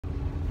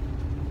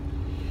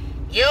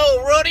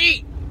Yo,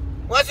 Rudy!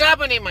 What's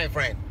happening, my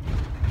friend?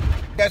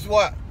 Guess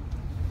what?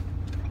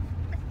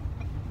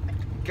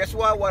 Guess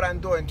what I'm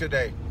doing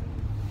today?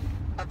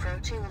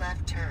 Approaching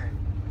left turn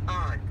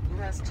on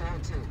US Toll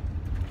 2.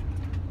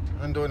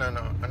 I'm doing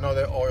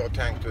another oil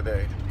tank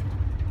today.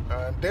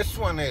 This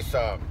one is,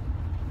 let's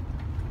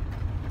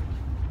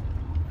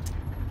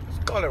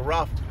call it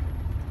Roth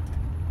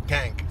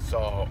tank.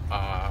 So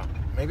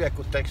maybe I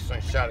could take some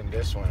shot in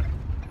this one.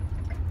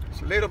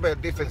 It's a little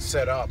bit different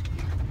setup.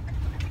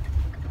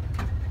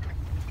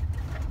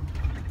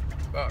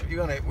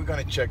 We're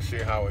gonna check, see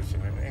how it's.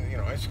 And, you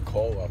know, it's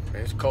cold up.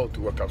 It's cold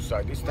to work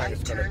outside. This tank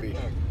is gonna be.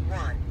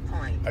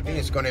 I think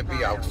it's gonna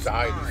be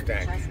outside. This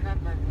tank.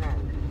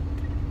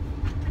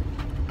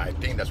 I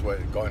think that's where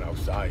it's going,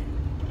 outside.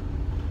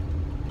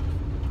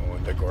 Or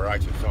the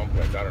garage or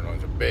someplace. I don't know.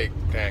 It's a big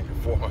tank,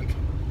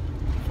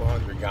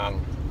 400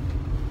 gallon.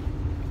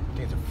 I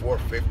think it's a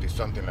 450,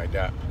 something like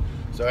that.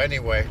 So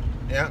anyway,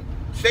 yeah.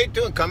 Stay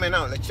tuned. Coming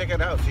out. Let's check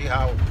it out. See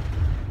how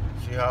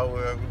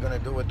we're gonna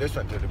do with this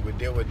one today. We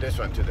deal with this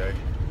one today.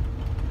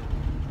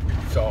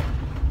 So,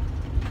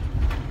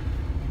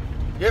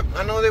 yep,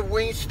 another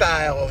wing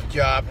style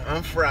job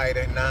on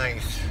Friday.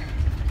 Nice.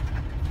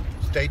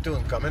 Stay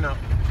tuned. Coming up.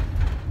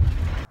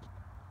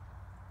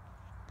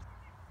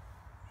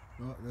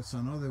 Well, that's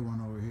another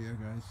one over here,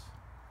 guys.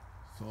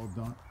 It's all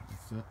done.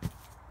 That's it.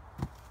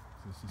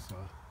 This is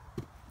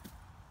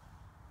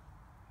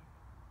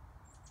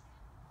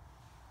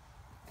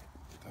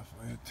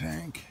definitely a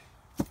tank.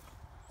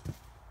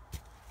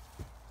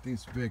 I think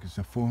it's big. It's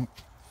a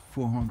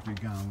 400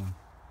 gallon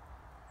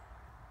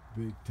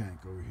big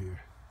tank over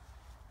here.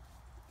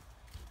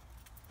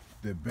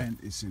 The vent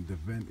is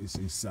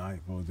inside.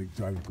 Well, the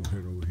driver could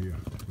hit over here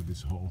with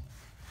this hole,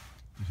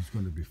 which is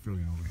going to be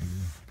filling over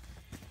here.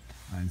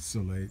 I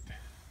insulate.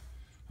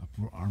 I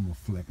put armor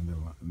fleck in the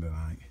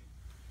line.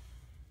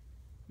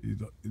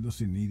 It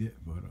doesn't need it,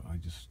 but I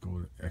just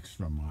go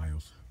extra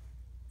miles.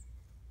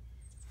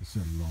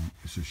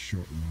 It's a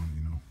short run,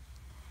 you know.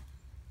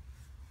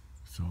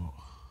 So.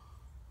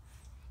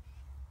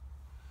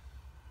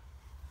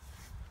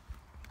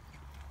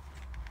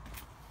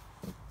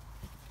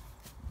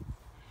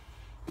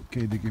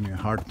 Okay, they give me a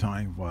hard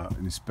time. Well, the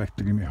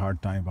inspector give me a hard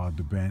time about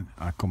the bend.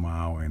 I come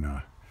out and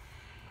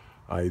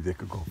they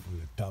could go for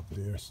the top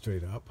there,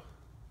 straight up.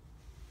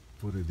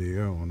 Put it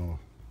there, or no.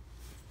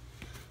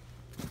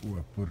 Or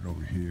I put it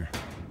over here.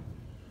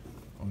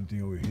 Only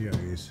thing over here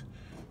is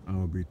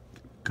I'll be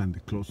kind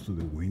of close to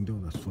the window.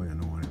 That's why I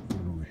don't want to put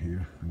it over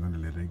here. I'm gonna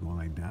let it go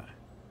like that.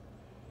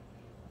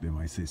 They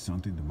might say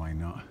something, they might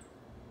not.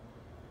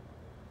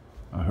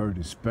 I heard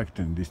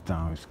inspecting this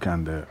town is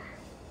kind of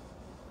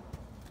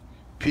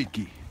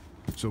picky,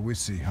 so we'll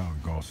see how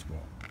it goes.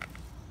 Well,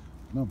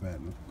 not bad,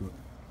 look good.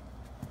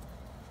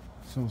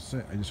 So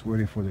set. I just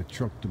waiting for the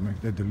truck to make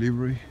that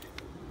delivery.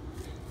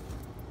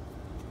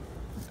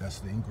 That's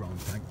the in-ground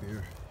tank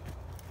there.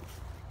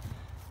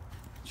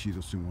 She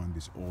doesn't want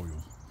this oil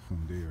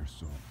from there,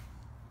 so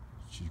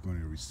she's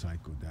going to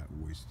recycle that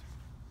waste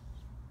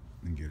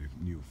and get a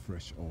new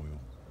fresh oil.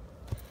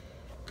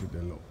 Because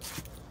the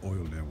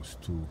oil there was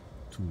too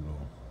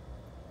low.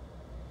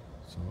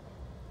 So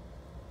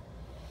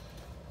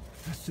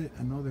that's it,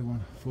 another one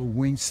for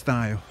wing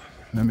style.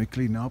 Let me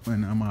clean up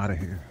and I'm out of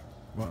here.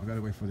 Well, I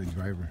gotta wait for the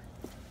driver.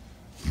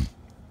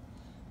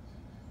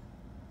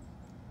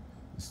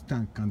 This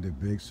tank kinda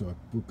big, so I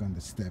put on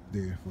the step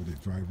there for the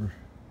driver.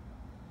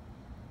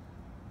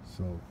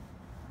 So,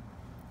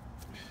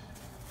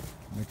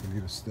 make a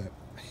little step.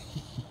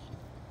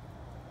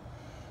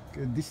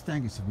 This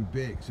tank is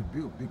big, it's a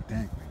big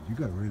tank, man. You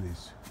gotta really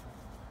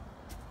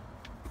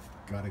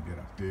gotta get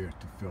up there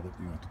to fill it,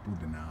 you know, to put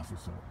the nozzle.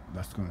 So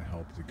that's gonna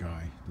help the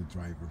guy, the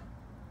driver.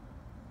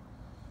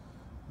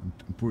 I'm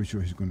pretty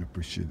sure he's gonna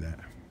appreciate that.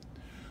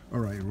 All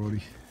right,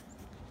 Roddy.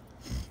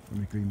 Let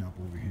me clean up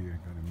over here.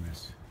 Got a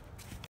mess.